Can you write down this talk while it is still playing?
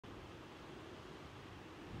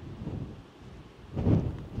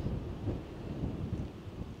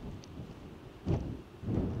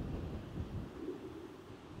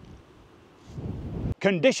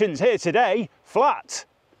Conditions here today, flat.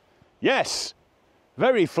 Yes,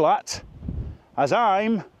 very flat, as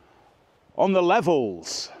I'm on the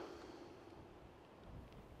levels.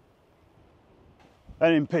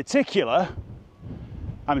 And in particular,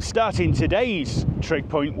 I'm starting today's Trig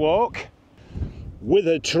Point walk with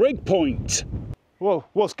a Trig Point. Well,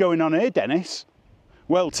 what's going on here, Dennis?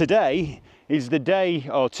 Well, today is the day,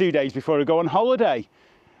 or 2 days before I go on holiday.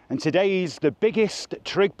 And today is the biggest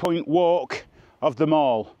Trig Point walk of them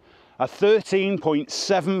all. A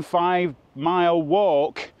 13.75 mile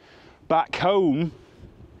walk back home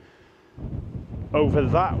over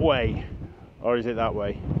that way. Or is it that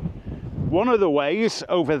way? One of the ways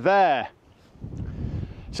over there.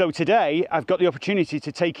 So today I've got the opportunity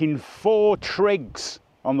to take in 4 Trigs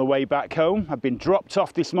on the way back home. I've been dropped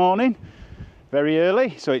off this morning very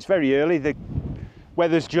early, so it's very early. The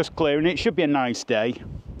weather's just clearing. It should be a nice day.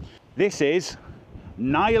 This is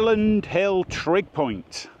Nyland Hill Trig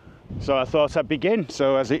Point. So I thought I'd begin.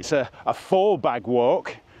 So as it's a 4-bag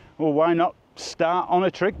walk, well, why not start on a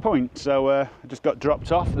Trig Point? So I just got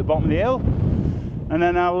dropped off at the bottom of the hill, and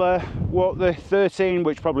then I'll walk the 13,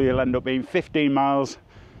 which probably will end up being 15 miles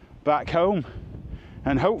back home,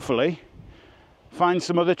 and hopefully find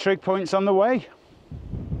some other Trig Points on the way.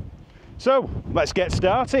 So let's get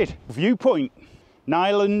started. Viewpoint,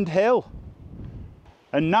 Nyland Hill.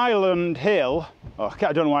 And Nyland Hill, oh,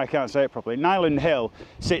 I don't know why I can't say it properly, Nyland Hill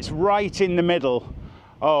sits right in the middle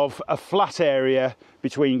of a flat area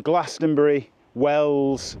between Glastonbury,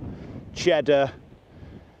 Wells, Cheddar,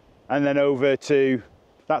 and then over to,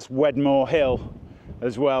 that's Wedmore Hill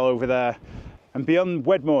as well over there. And beyond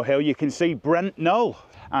Wedmore Hill you can see Brent Knoll,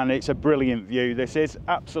 and it's a brilliant view. This is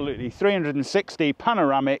absolutely 360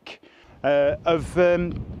 panoramic of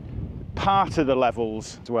part of the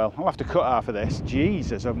levels as well. I'll have to cut half of this.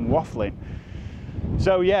 Jesus, I'm waffling.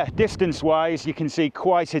 So yeah, distance wise you can see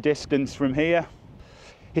quite a distance from here.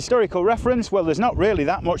 Historical reference, well, there's not really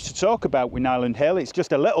that much to talk about with Nyland Hill. It's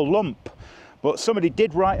just a little lump, but somebody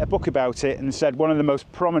did write a book about it and said one of the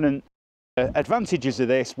most prominent advantages of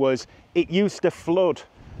this was it used to flood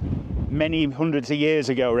many hundreds of years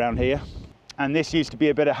ago around here, and this used to be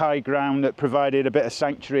a bit of high ground that provided a bit of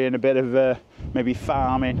sanctuary and a bit of maybe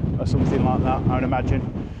farming or something like that, I would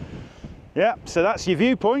imagine. Yeah, so that's your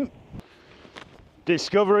viewpoint.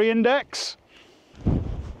 Discovery index.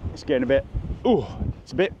 It's getting a bit, ooh,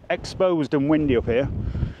 it's a bit exposed and windy up here.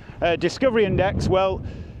 Discovery index, well,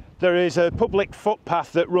 there is a public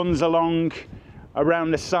footpath that runs along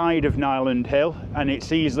around the side of Nyland Hill, and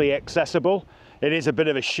it's easily accessible. It is a bit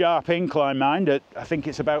of a sharp incline, mind. I think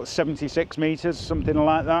it's about 76 metres, something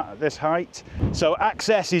like that, at this height. So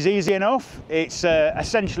access is easy enough. It's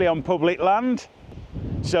essentially on public land.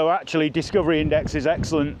 So actually, Discovery Index is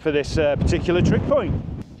excellent for this particular Trig Point.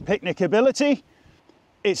 Picnicability.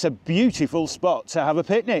 It's a beautiful spot to have a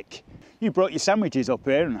picnic. You brought your sandwiches up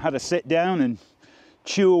here and had a sit down and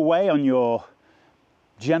chew away on your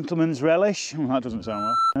gentleman's relish. Well, that doesn't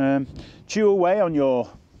sound well. Chew away on your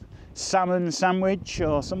salmon sandwich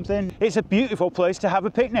or something. It's a beautiful place to have a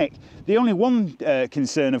picnic. The only one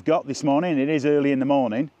concern I've got this morning, it is early in the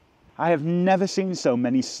morning, I have never seen so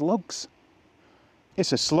many slugs.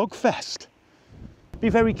 It's a slug fest. Be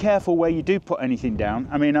very careful where you do put anything down.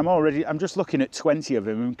 I mean, I'm just looking at 20 of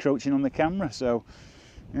them encroaching on the camera, so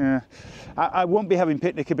yeah. I won't be having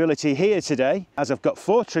picnicability here today, as I've got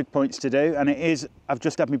 4 Trig Points to do, and I've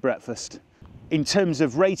just had my breakfast. In terms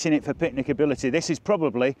of rating it for picnicability, this is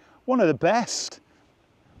probably one of the best.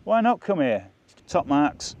 Why not come here? Top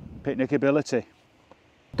marks, picnicability.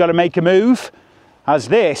 Got to make a move, as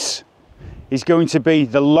this is going to be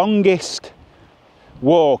the longest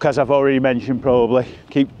walk, as I've already mentioned probably.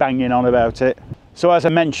 Keep banging on about it. So as I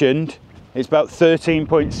mentioned, it's about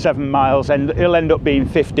 13.7 miles and it'll end up being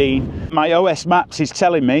 15. My OS Maps is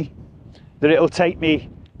telling me that it'll take me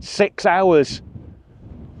 6 hours.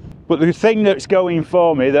 But the thing that's going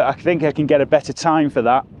for me, that I think I can get a better time for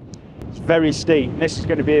that, it's very steep. This is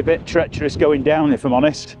going to be a bit treacherous going down, if I'm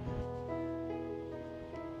honest.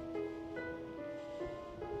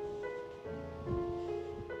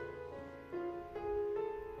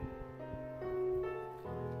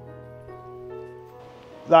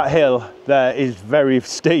 That hill there is very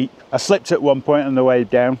steep. I slipped at one point on the way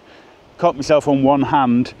down, caught myself on one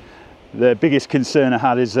hand. The biggest concern I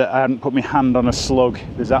had is that I hadn't put my hand on a slug.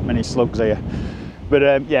 There's that many slugs here.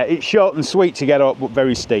 But yeah, it's short and sweet to get up, but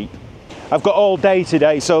very steep. I've got all day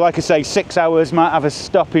today, so like I say, 6 hours. Might have a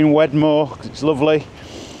stop in Wedmore, because it's lovely,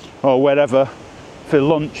 or wherever, for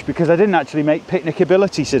lunch, because I didn't actually make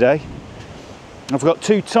picnicability today. I've got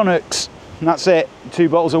 2 tonics, and that's it, 2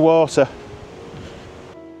 bottles of water.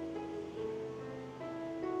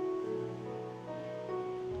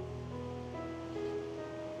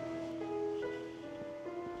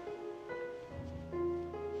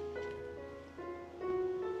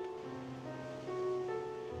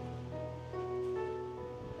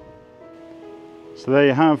 So there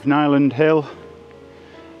you have Nyland Hill.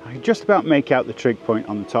 I can just about make out the trig point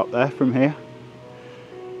on the top there from here.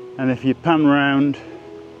 And if you pan round,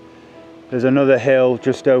 there's another hill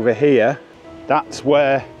just over here. That's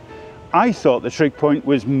where I thought the trig point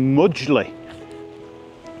was Mudgley.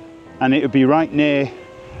 And it would be right near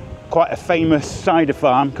quite a famous cider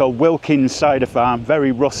farm called Wilkins Cider Farm.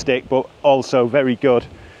 Very rustic, but also very good.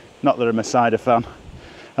 Not that I'm a cider fan.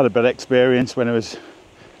 Had a bad experience when I was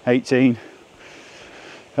 18.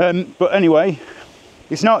 But anyway,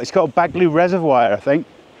 it's not. It's called Bagley Reservoir, I think.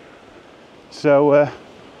 So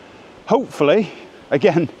hopefully,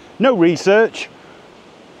 again, no research,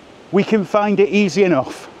 we can find it easy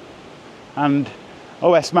enough. And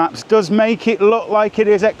OS Maps does make it look like it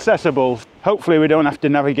is accessible. Hopefully we don't have to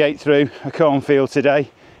navigate through a cornfield today,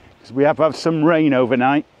 because we have had some rain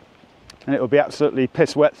overnight and it will be absolutely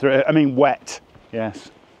piss wet through it. I mean wet, yes.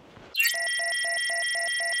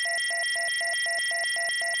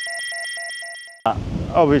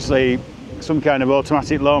 Obviously some kind of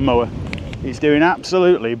automatic lawnmower. It's doing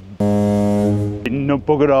absolutely no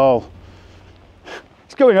bug at all.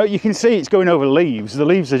 It's going out, you can see it's going over leaves. The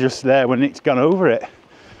leaves are just there when it's gone over it.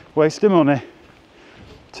 Waste of money.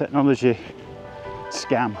 Technology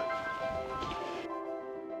scam.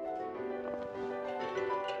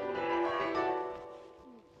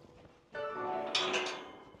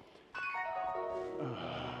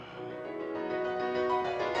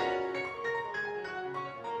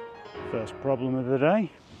 First problem of the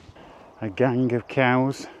day. A gang of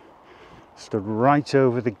cows stood right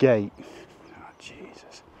over the gate. Oh,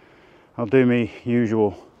 Jesus. I'll do me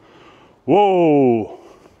usual. Whoa!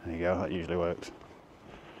 There you go, that usually works.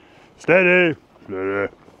 Steady!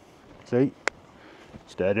 Steady! See?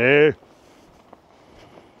 Steady!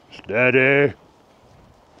 Steady!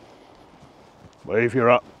 Wave your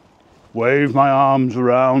up. Wave my arms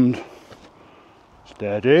around.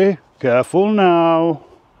 Steady! Careful now!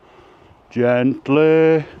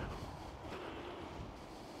 Gently!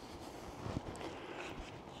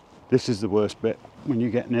 This is the worst bit, when you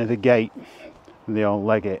get near the gate and they all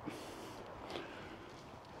leg it.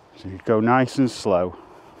 So you go nice and slow.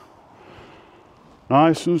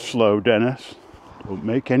 Nice and slow, Dennis. Don't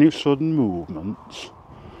make any sudden movements.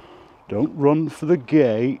 Don't run for the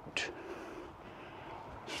gate.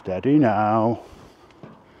 Steady now.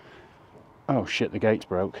 Oh shit, the gate's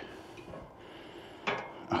broke.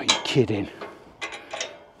 Oh, you're kidding.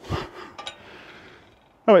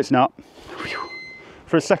 Oh, it's not.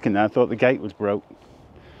 For a second there, I thought the gate was broke.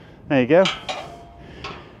 There you go.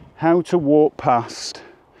 How to walk past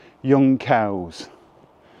young cows.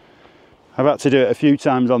 I've had to do it a few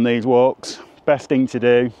times on these walks. Best thing to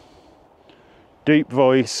do. Deep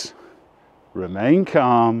voice. Remain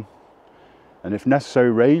calm. And if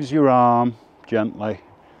necessary, raise your arm gently.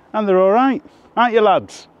 And they're all right. Aren't you,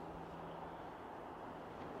 lads?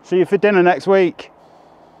 See you for dinner next week.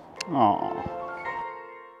 Aww.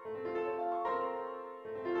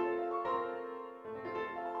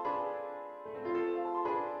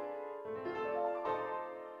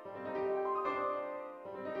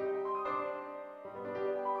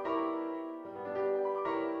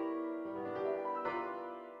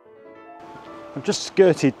 I've just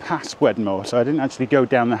skirted past Wedmore, so I didn't actually go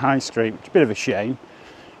down the high street, which is a bit of a shame.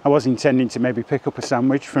 I was intending to maybe pick up a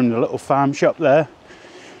sandwich from the little farm shop there,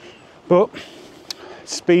 but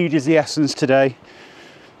speed is the essence today.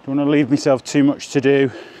 Don't want to leave myself too much to do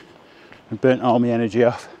and burnt all my energy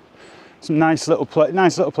off. Some nice little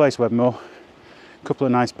place, Wedmore. A couple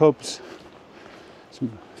of nice pubs, a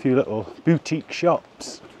few little boutique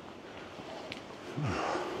shops.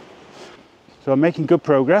 So I'm making good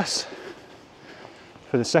progress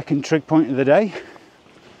for the second trig point of the day,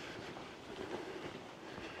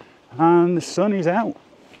 and the sun is out.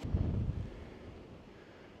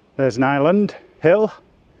 There's Nyland Hill,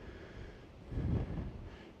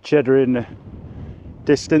 Cheddar in the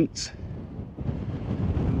distance,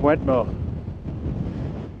 and Wedmore.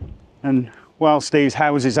 And whilst these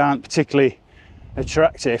houses aren't particularly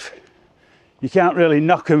attractive, you can't really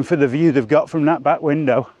knock them for the view they've got from that back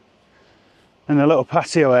window. And the little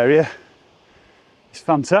patio area, it's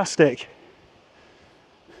fantastic.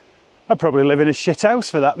 I'd probably live in a shit house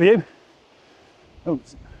for that view. Oh,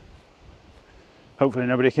 hopefully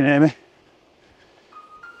nobody can hear me.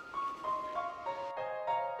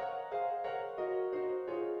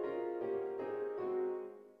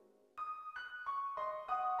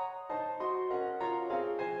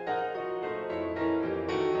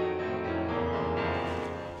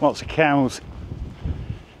 Lots of cows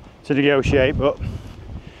to negotiate, but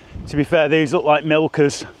to be fair, these look like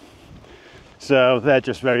milkers, so they're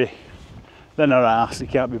just they're not arsed, they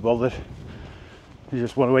can't be bothered. You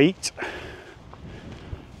just want to eat.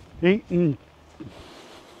 Eat and...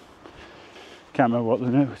 Can't remember what the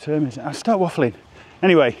new term is. I'll start waffling.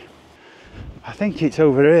 Anyway, I think it's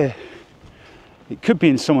over here. It could be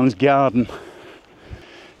in someone's garden.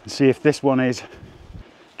 And see if this one is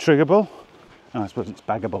triggable. Oh, I suppose it's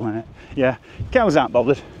baggable, isn't it? Yeah, cows aren't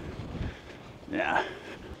bothered. Yeah,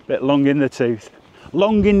 bit long in the tooth.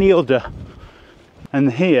 Long in the udder.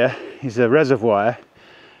 And here is a reservoir.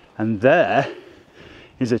 And there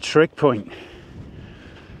is a trig point.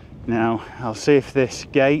 Now, I'll see if this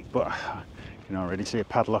gate, but I can already see a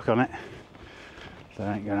padlock on it. So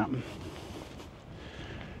that ain't gonna happen.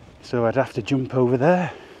 So I'd have to jump over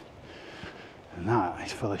there. And that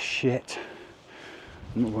is full of shit.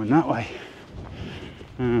 I'm not going that way.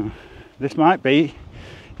 This might be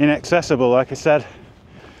inaccessible, like I said.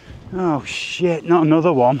 Oh shit, not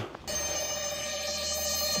another one.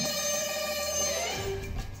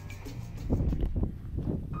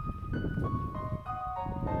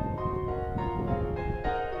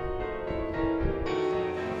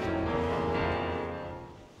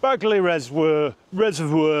 Bagley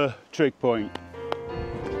Reservoir Trig Point.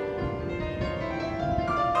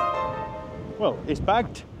 Well, it's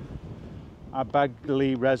bagged. A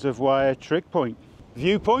Bagley Reservoir Trig Point.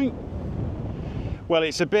 Viewpoint? Well,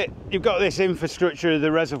 it's a bit, you've got this infrastructure of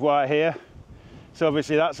the reservoir here, so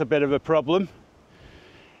obviously that's a bit of a problem.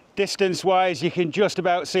 Distance wise, you can just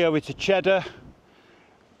about see over to Cheddar,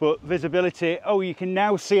 but visibility, oh, you can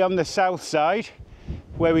now see on the south side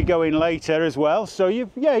where we go in later as well. So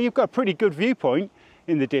you've got a pretty good viewpoint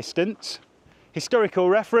in the distance. Historical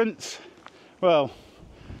reference, well,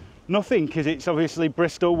 nothing, because it's obviously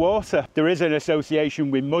Bristol water. There is an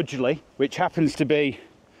association with Mudgley, which happens to be,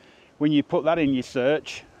 when you put that in your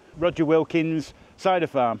search, Roger Wilkins cider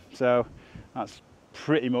farm. So that's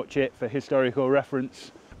pretty much it for historical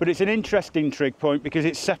reference. But it's an interesting trig point because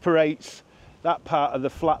it separates that part of the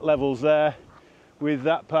flat levels there with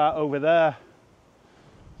that part over there.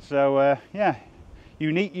 So yeah,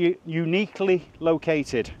 uniquely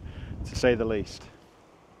located, to say the least.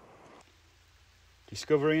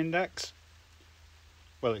 Discovery index.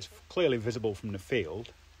 Well, it's clearly visible from the field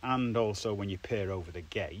and also when you peer over the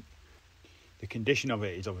gate. The condition of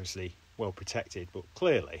it is obviously well protected, but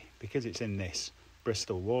clearly, because it's in this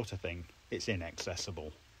Bristol water thing, it's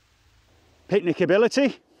inaccessible.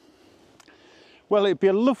 Picnicability. Well, it'd be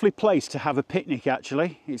a lovely place to have a picnic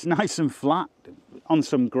actually. It's nice and flat on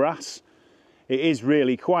some grass. It is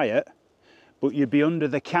really quiet, but you'd be under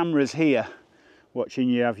the cameras here watching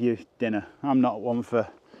you have your dinner. I'm not one for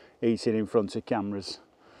eating in front of cameras.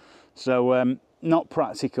 So not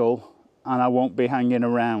practical, and I won't be hanging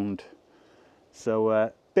around.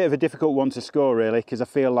 So bit of a difficult one to score really, because I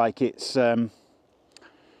feel like it's, yeah,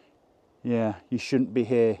 you shouldn't be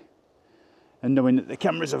here. And knowing that the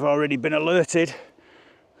cameras have already been alerted,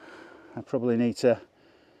 I probably need to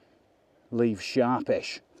leave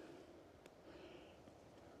sharpish.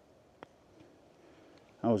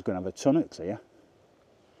 I was going to have a tunnocks here.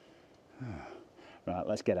 Right,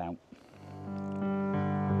 let's get out.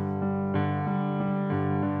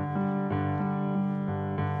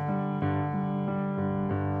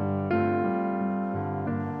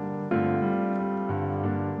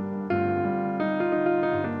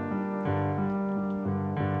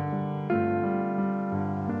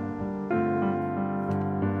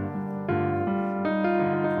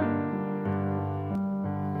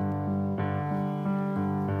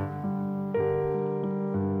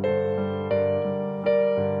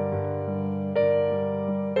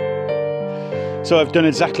 So I've done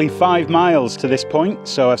exactly 5 miles to this point,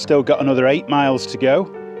 so I've still got another 8 miles to go,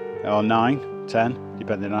 or 9, 10,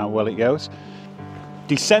 depending on how well it goes.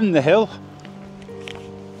 Descend the hill,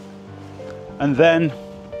 and then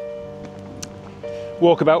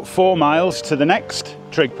walk about 4 miles to the next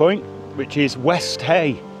trig point, which is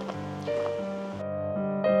Westhay.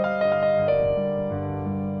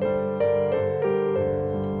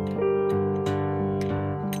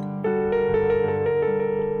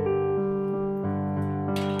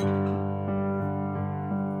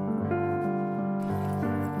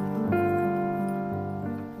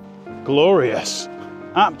 Glorious,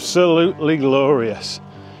 absolutely glorious.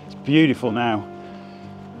 It's beautiful now.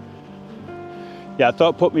 Yeah, I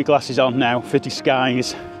thought I'd put my glasses on now for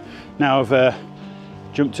disguise. Now I've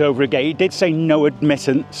jumped over a gate. It did say no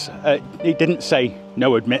admittance. It didn't say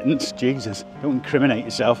no admittance. Jesus, don't incriminate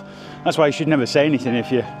yourself. That's why you should never say anything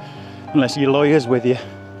unless your lawyer's with you.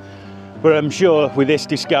 But I'm sure with this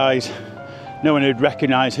disguise, no one would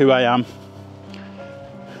recognise who I am.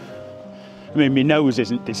 I mean, my nose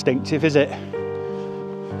isn't distinctive, is it?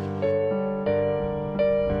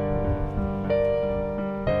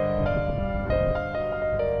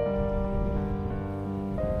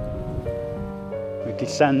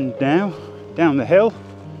 descend now down the hill,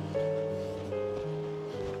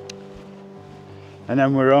 and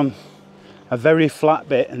then we're on a very flat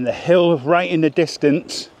bit, and the hill right in the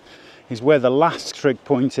distance is where the last trig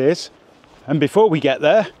point is. And before we get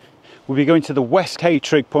there, we'll be going to the Westhay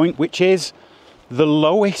trig point, which is the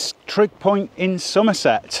lowest trig point in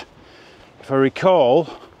Somerset. If I recall,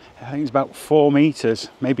 I think it's about 4 meters,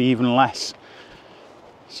 maybe even less.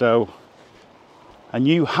 So a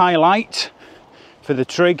new highlight for the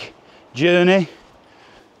trig journey.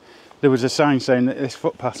 There was a sign saying that this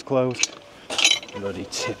footpath's closed. Bloody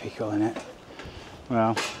typical, innit?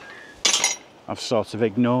 Well, I've sort of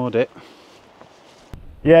ignored it.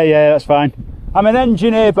 Yeah, that's fine. I'm an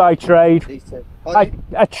engineer by trade.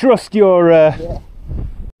 I trust your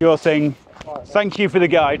thing. Thank you for the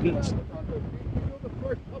guidance.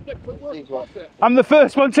 I'm the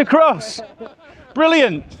first one to cross.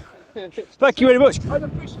 Brilliant. Thank you very much.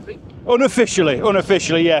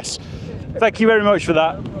 Unofficially, yes. Thank you very much for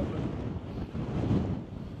that.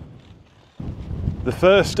 The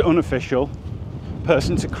first unofficial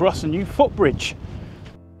person to cross a new footbridge.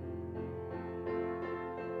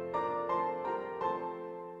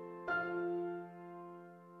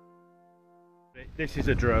 This is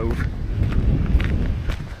a drove.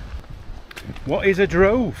 What is a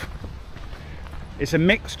drove? It's a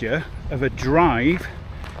mixture of a drive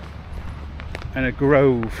and a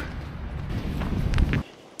grove.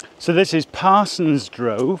 So this is Parsons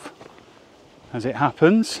Drove, as it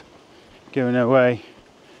happens, going away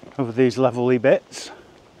over these levelly bits,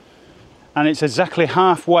 and it's exactly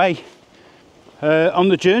halfway on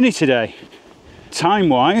the journey today. Time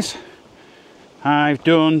wise, I've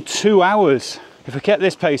done 2 hours. If I kept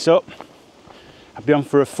this pace up, I'd be on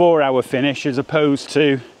for a 4-hour finish as opposed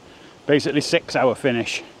to basically 6-hour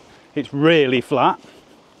finish. It's really flat,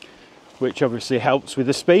 which obviously helps with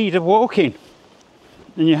the speed of walking.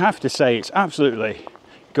 And you have to say it's absolutely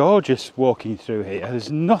gorgeous walking through here.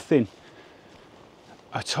 There's nothing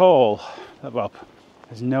at all. Well,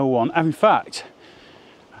 there's no one. In fact,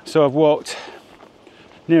 so I've walked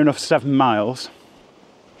near enough 7 miles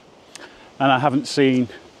and I haven't seen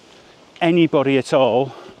anybody at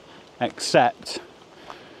all except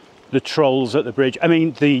the trolls at the bridge. I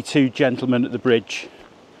mean, the 2 gentlemen at the bridge.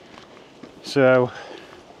 So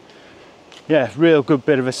yeah, real good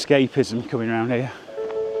bit of escapism coming around here.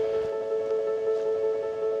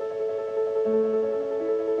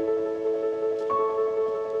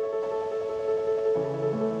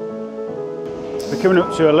 We're coming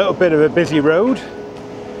up to a little bit of a busy road,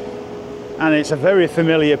 and it's a very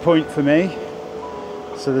familiar point for me.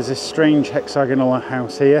 So there's this strange hexagonal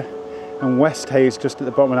house here, and Westhay is just at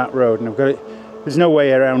the bottom of that road, and I've got it. There's no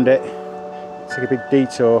way around it. It's like a big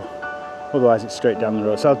detour, otherwise it's straight down the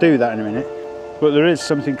road. So I'll do that in a minute. But there is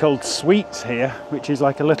something called Sweets here, which is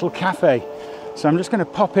like a little cafe. So I'm just going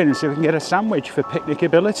to pop in and see if we can get a sandwich for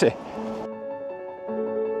picnicability.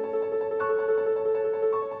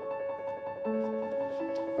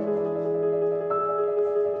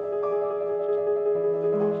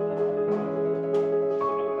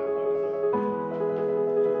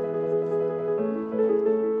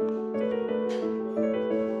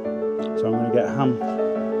 So I'm going to get a ham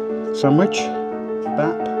sandwich,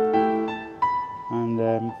 bap, and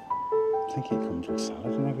I think it comes with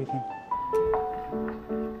salad and everything.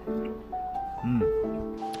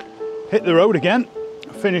 Hit the road again,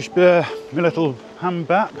 finished my little ham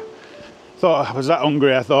bap. Thought I was that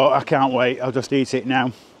hungry, I thought I can't wait, I'll just eat it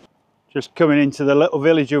now. Just coming into the little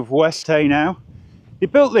village of Westhay now. They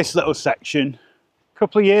built this little section a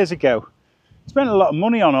couple of years ago. Spent a lot of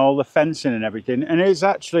money on all the fencing and everything, and it's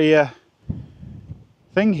actually a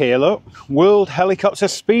thing here, look. World helicopter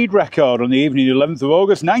speed record on the evening of the 11th of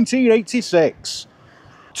August 1986.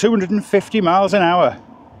 250 miles an hour.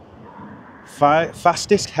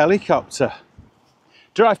 Fastest helicopter.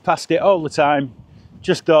 Drive past it all the time.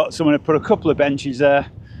 Just thought someone had put a couple of benches there,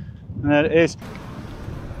 and there it is.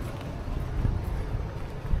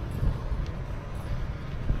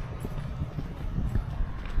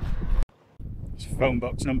 It's phone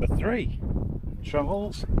box number 3.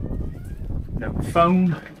 Travels. No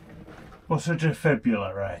phone. What's a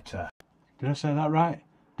defibrillator? Did I say that right?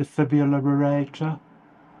 Defibrillator.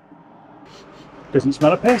 Doesn't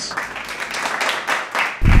smell of piss.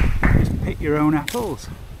 Just pick your own apples.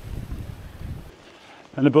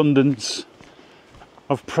 An abundance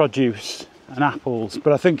of produce and apples,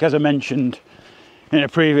 but I think, as I mentioned in a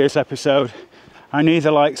previous episode, I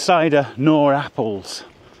neither like cider nor apples,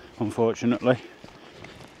 unfortunately.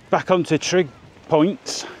 Back onto Trig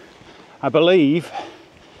Points. I believe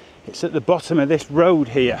it's at the bottom of this road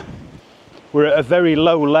here. We're at a very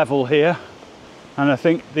low level here, and I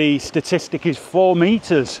think the statistic is 4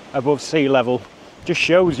 meters above sea level. Just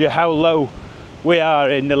shows you how low we are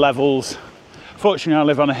in the levels. Fortunately, I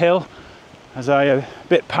live on a hill, as I am a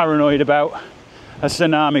bit paranoid about a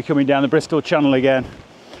tsunami coming down the Bristol Channel again,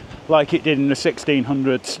 like it did in the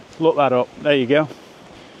 1600s. Look that up, there you go.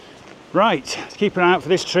 Right, let's keep an eye out for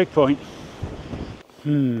this trig point.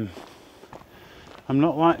 I'm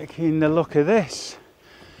not liking the look of this,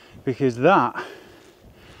 because that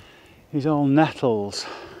is all nettles.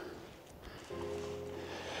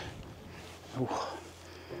 Oh,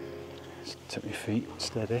 just take my feet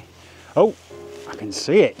steady. Oh, I can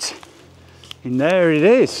see it. And there it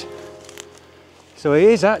is. So it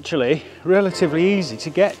is actually relatively easy to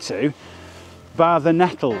get to, bar the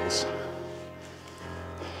nettles.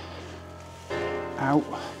 Out.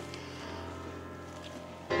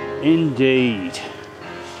 Indeed.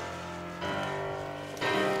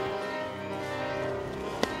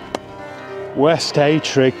 Westhay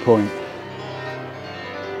Trig Point.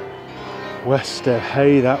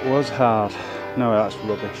 Westhay, that was hard. No, that's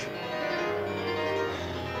rubbish.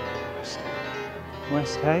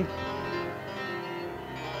 Westhay.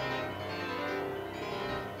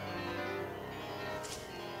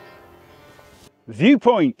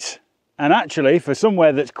 Viewpoint. And actually, for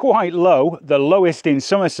somewhere that's quite low, the lowest in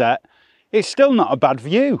Somerset, it's still not a bad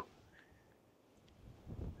view.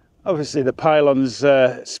 Obviously the pylons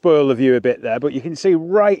spoil the view a bit there, but you can see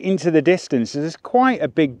right into the distance. There's quite a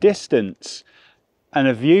big distance and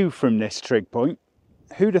a view from this trig point.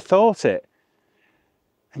 Who'd have thought it?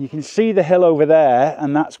 And you can see the hill over there,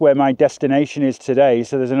 and that's where my destination is today.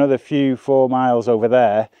 So there's another 4 miles over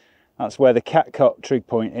there. That's where the Catcott trig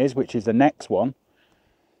point is, which is the next one.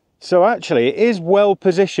 So actually it is well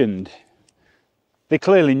positioned. They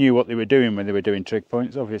clearly knew what they were doing when they were doing trig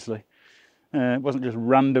points, obviously. It wasn't just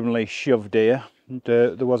randomly shoved here, and,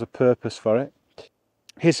 there was a purpose for it.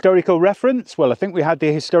 Historical reference? Well, I think we had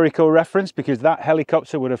the historical reference because that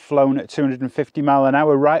helicopter would have flown at 250 miles an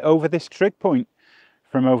hour right over this trig point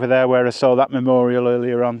from over there where I saw that memorial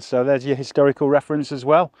earlier on. So there's your historical reference as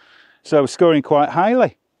well. So scoring quite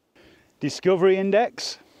highly. Discovery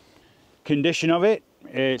index, condition of it,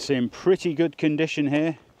 it's in pretty good condition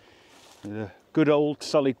here. The good old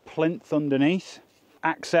solid plinth underneath.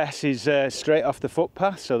 Access is straight off the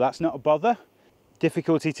footpath, so that's not a bother.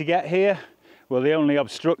 Difficulty to get here? Well, the only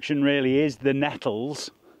obstruction really is the nettles.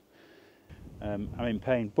 I'm in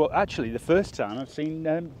pain, but actually the first time I've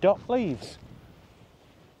seen dock leaves,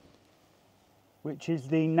 which is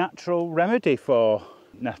the natural remedy for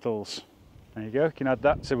nettles. There you go, you can add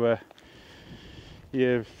that to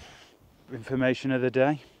your information of the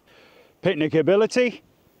day. Picnic ability,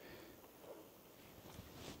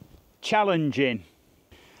 challenging.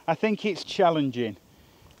 I think it's challenging.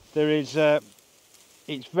 There is,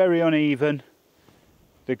 it's very uneven,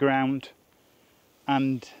 the ground,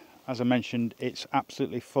 and as I mentioned, it's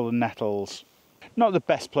absolutely full of nettles. Not the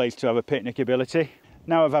best place to have a picnic ability.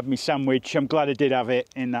 Now I've had my sandwich, I'm glad I did have it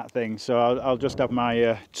in that thing, so I'll just have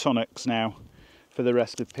my tonics now for the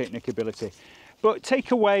rest of picnic ability. But take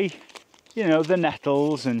away, you know, the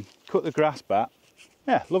nettles and cut the grass back.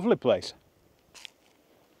 Yeah, lovely place.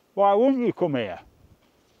 Why wouldn't you come here?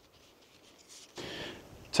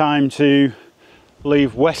 Time to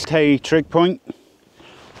leave Westhay Trig Point.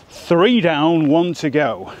 3 down, 1 to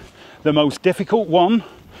go. The most difficult one,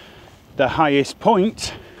 the highest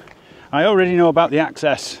point. I already know about the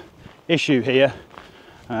access issue here.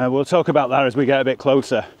 We'll talk about that as we get a bit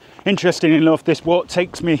closer. Interesting enough, this walk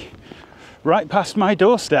takes me right past my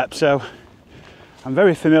doorstep, so I'm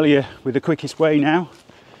very familiar with the quickest way now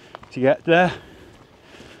to get there.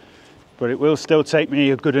 But it will still take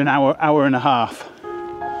me a good hour and a half.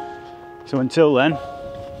 So until then,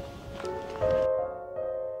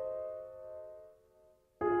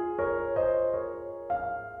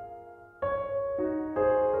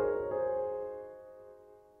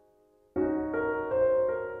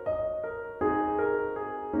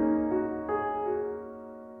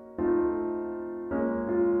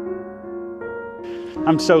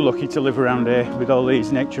 I'm so lucky to live around here with all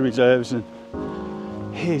these nature reserves, and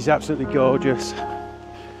it is absolutely gorgeous.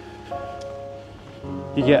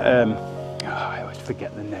 You get I always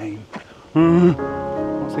forget the name.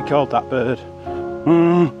 What's they called, that bird?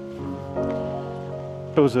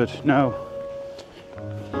 Buzzard, no.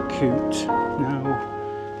 Coot, no.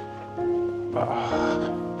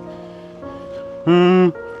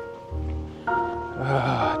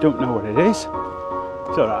 I don't know what it is.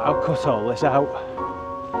 It's alright, I'll cut all this out.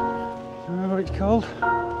 Remember what it's called?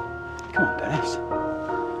 Come on, Dennis.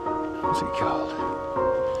 What's it called?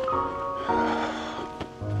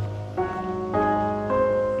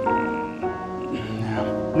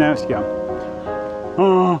 Now it's gone.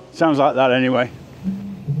 Oh, sounds like that anyway.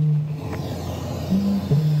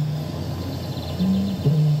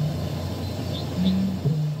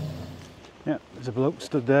 Yeah, there's a bloke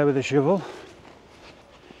stood there with a shovel.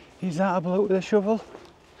 Is that a bloke with a shovel?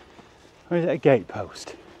 Or is it a gate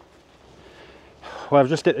post? Well, I've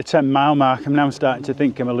just hit the 10-mile mark. I'm now starting to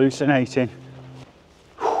think I'm hallucinating.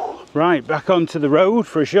 Right, back onto the road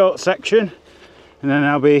for a short section, and then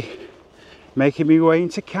I'll be making my way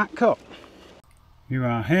into Catcott. You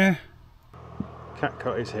are here.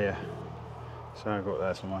 Catcott is here. So I'll go up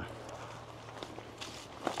there somewhere.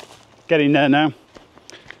 Getting there now.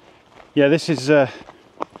 Yeah, this is the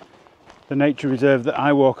nature reserve that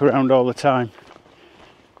I walk around all the time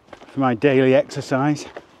for my daily exercise.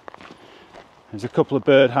 There's a couple of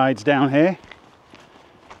bird hides down here,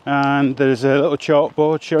 and there's a little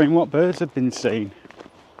chalkboard showing what birds have been seen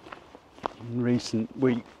in recent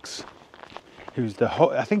weeks.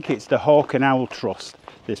 I think it's the Hawk and Owl Trust,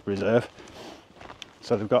 this reserve.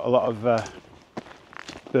 So they've got a lot of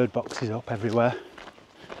bird boxes up everywhere.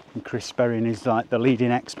 And Chris Sperring is like the leading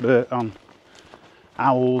expert on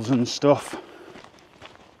owls and stuff.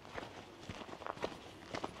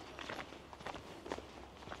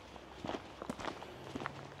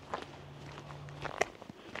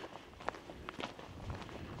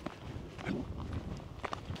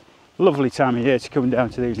 Lovely time of year to come down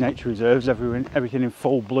to these nature reserves, everything in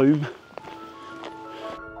full bloom.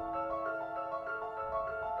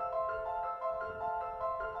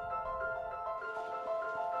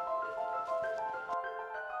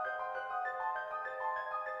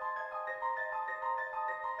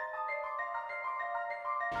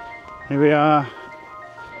 Here we are,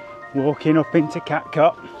 walking up into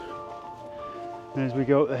Catcott. And as we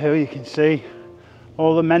go up the hill, you can see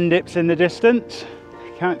all the mendips in the distance.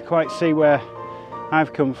 Can't quite see where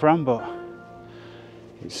I've come from, but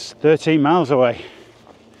it's 13 miles away.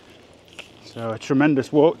 So a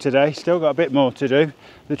tremendous walk today. Still got a bit more to do.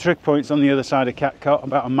 The Trig Points on the other side of Catcott,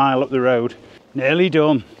 about a mile up the road. Nearly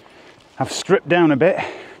done. I've stripped down a bit.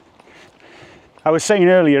 I was saying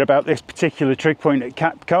earlier about this particular Trig Point at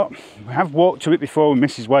Catcott. We have walked to it before with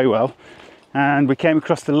Mrs. Waywell, and we came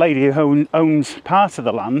across the lady who owns part of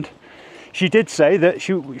the land. She did say that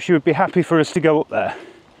she would be happy for us to go up there.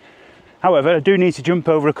 However, I do need to jump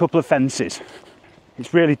over a couple of fences.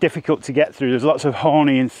 It's really difficult to get through. There's lots of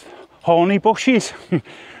horny bushes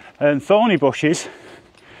and thorny bushes.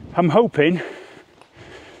 I'm hoping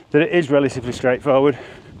that it is relatively straightforward,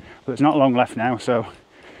 but there's not long left now. So,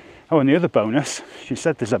 oh, and the other bonus, she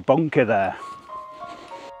said there's a bunker there.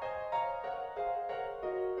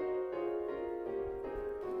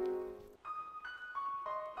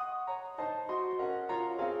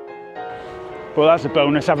 Well, that's a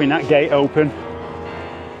bonus, having that gate open.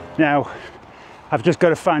 Now, I've just got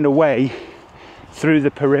to find a way through the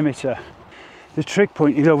perimeter. The Trig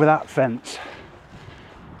Point is over that fence.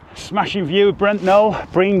 Smashing view of Brent Knoll,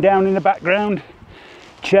 Breen down in the background,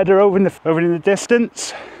 Cheddar over in the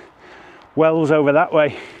distance, Wells over that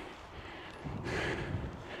way.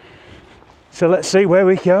 So let's see where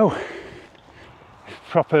we go.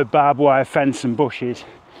 Proper barbed wire fence and bushes.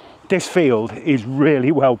 This field is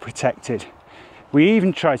really well protected. We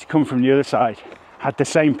even tried to come from the other side, had the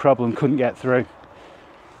same problem, couldn't get through.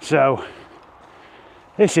 So,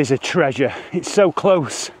 this is a treasure. It's so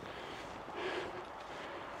close,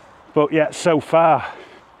 but yet so far.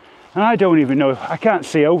 And I don't even know, I can't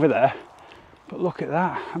see over there, but look at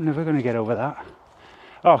that. I'm never going to get over that.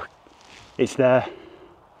 Oh, it's there.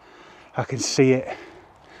 I can see it,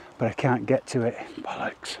 but I can't get to it.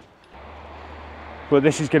 Bollocks. But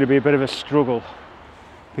this is going to be a bit of a struggle,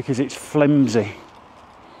 because it's flimsy.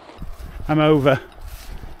 I'm over.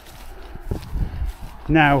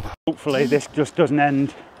 Now, hopefully this just doesn't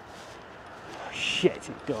end. Oh, shit,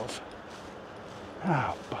 it does.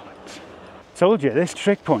 Oh, bollocks. Told you, this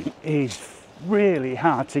Trig Point is really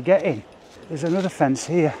hard to get in. There's another fence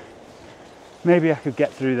here. Maybe I could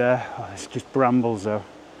get through there. Oh, it's just brambles though.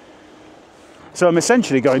 So I'm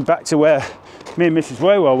essentially going back to where me and Mrs.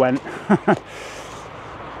 Waywell went.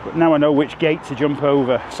 But now I know which gate to jump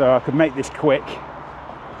over, so I could make this quick.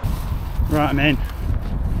 Right, I'm in.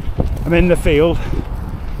 I'm in the field.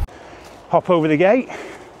 Hop over the gate,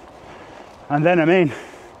 and then I'm in.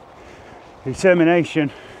 Determination.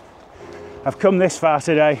 I've come this far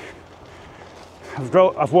today.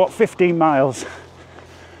 I've walked 15 miles.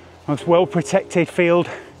 Most well protected field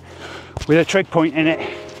with a Trig Point in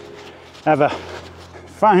it ever.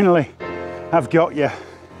 Finally, I've got you.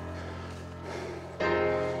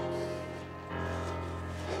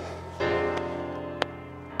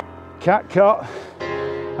 Catcott,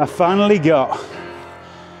 I finally got.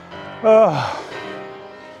 Oh.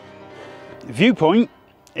 Viewpoint,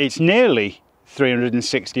 it's nearly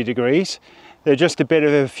 360 degrees. There are just a bit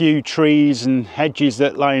of a few trees and hedges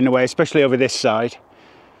that lie in the way, especially over this side.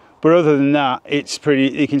 But other than that, it's pretty,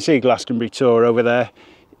 you can see Glastonbury Tor over there.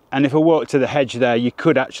 And if I walk to the hedge there, you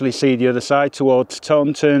could actually see the other side towards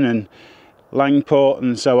Taunton and Langport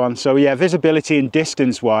and so on. So yeah, visibility and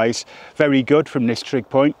distance wise, very good from this trig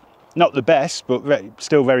point. Not the best, but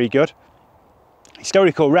still very good.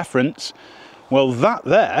 Historical reference, well, that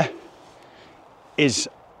there is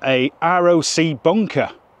a ROC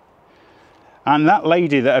bunker. And that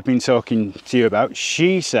lady that I've been talking to you about,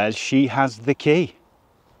 she says she has the key.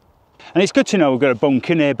 And it's good to know we've got a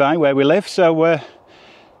bunker nearby where we live, so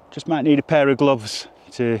just might need a pair of gloves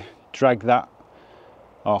to drag that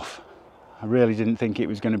off. I really didn't think it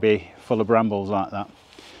was going to be full of brambles like that.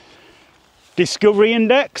 Discovery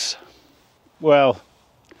index? Well,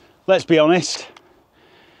 let's be honest.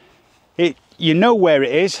 You know where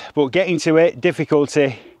it is, but getting to it,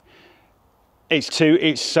 difficulty,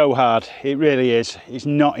 it's so hard. It really is. It's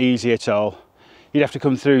not easy at all. You'd have to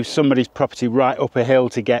come through somebody's property right up a hill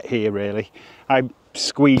to get here, really. I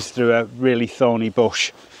squeezed through a really thorny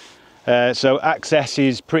bush. So access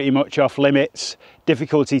is pretty much off limits.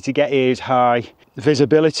 Difficulty to get here is high.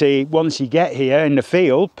 Visibility, once you get here in the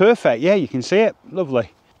field, perfect. Yeah, you can see it.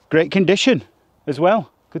 Lovely. Great condition as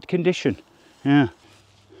well. Good condition. Yeah.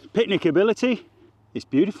 Picnic ability, it's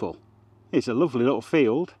beautiful. It's a lovely little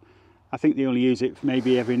field. I think they only use it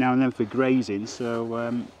maybe every now and then for grazing.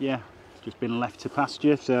 So yeah, just been left to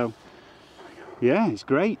pasture. So yeah, it's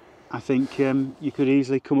great. I think you could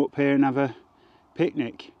easily come up here and have a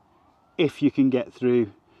picnic if you can get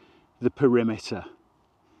through the perimeter.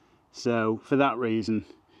 So for that reason,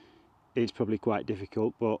 it's probably quite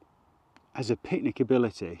difficult, but as a picnic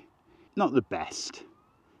ability, not the best.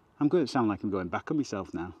 I'm going to sound like I'm going back on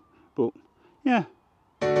myself now, but yeah,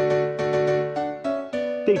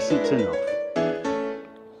 decent enough.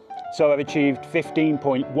 So I've achieved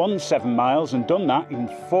 15.17 miles and done that in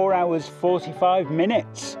 4 hours 45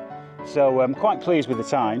 minutes. So I'm quite pleased with the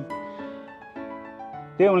time.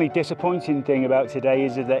 The only disappointing thing about today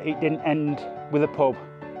is that it didn't end with a pub.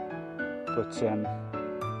 But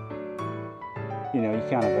you know, you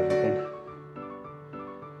can't have everything.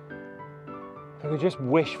 If I could just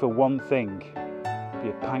wish for one thing, it'd be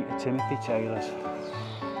a pint of Timothy Taylor's.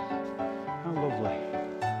 How lovely.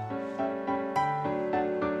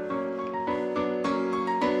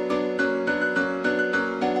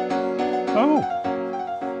 Oh!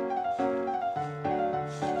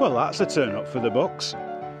 Well, that's a turn up for the books.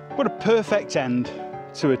 What a perfect end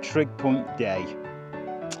to a Trig Point day.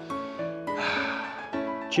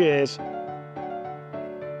 Cheers.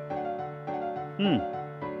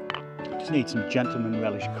 Just need some Gentleman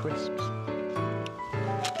Relish crisps.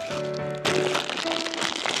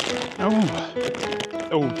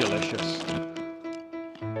 Oh, delicious.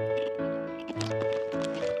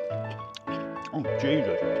 Oh,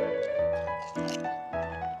 Jesus.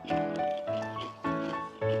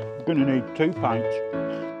 I'm gonna need 2 pints.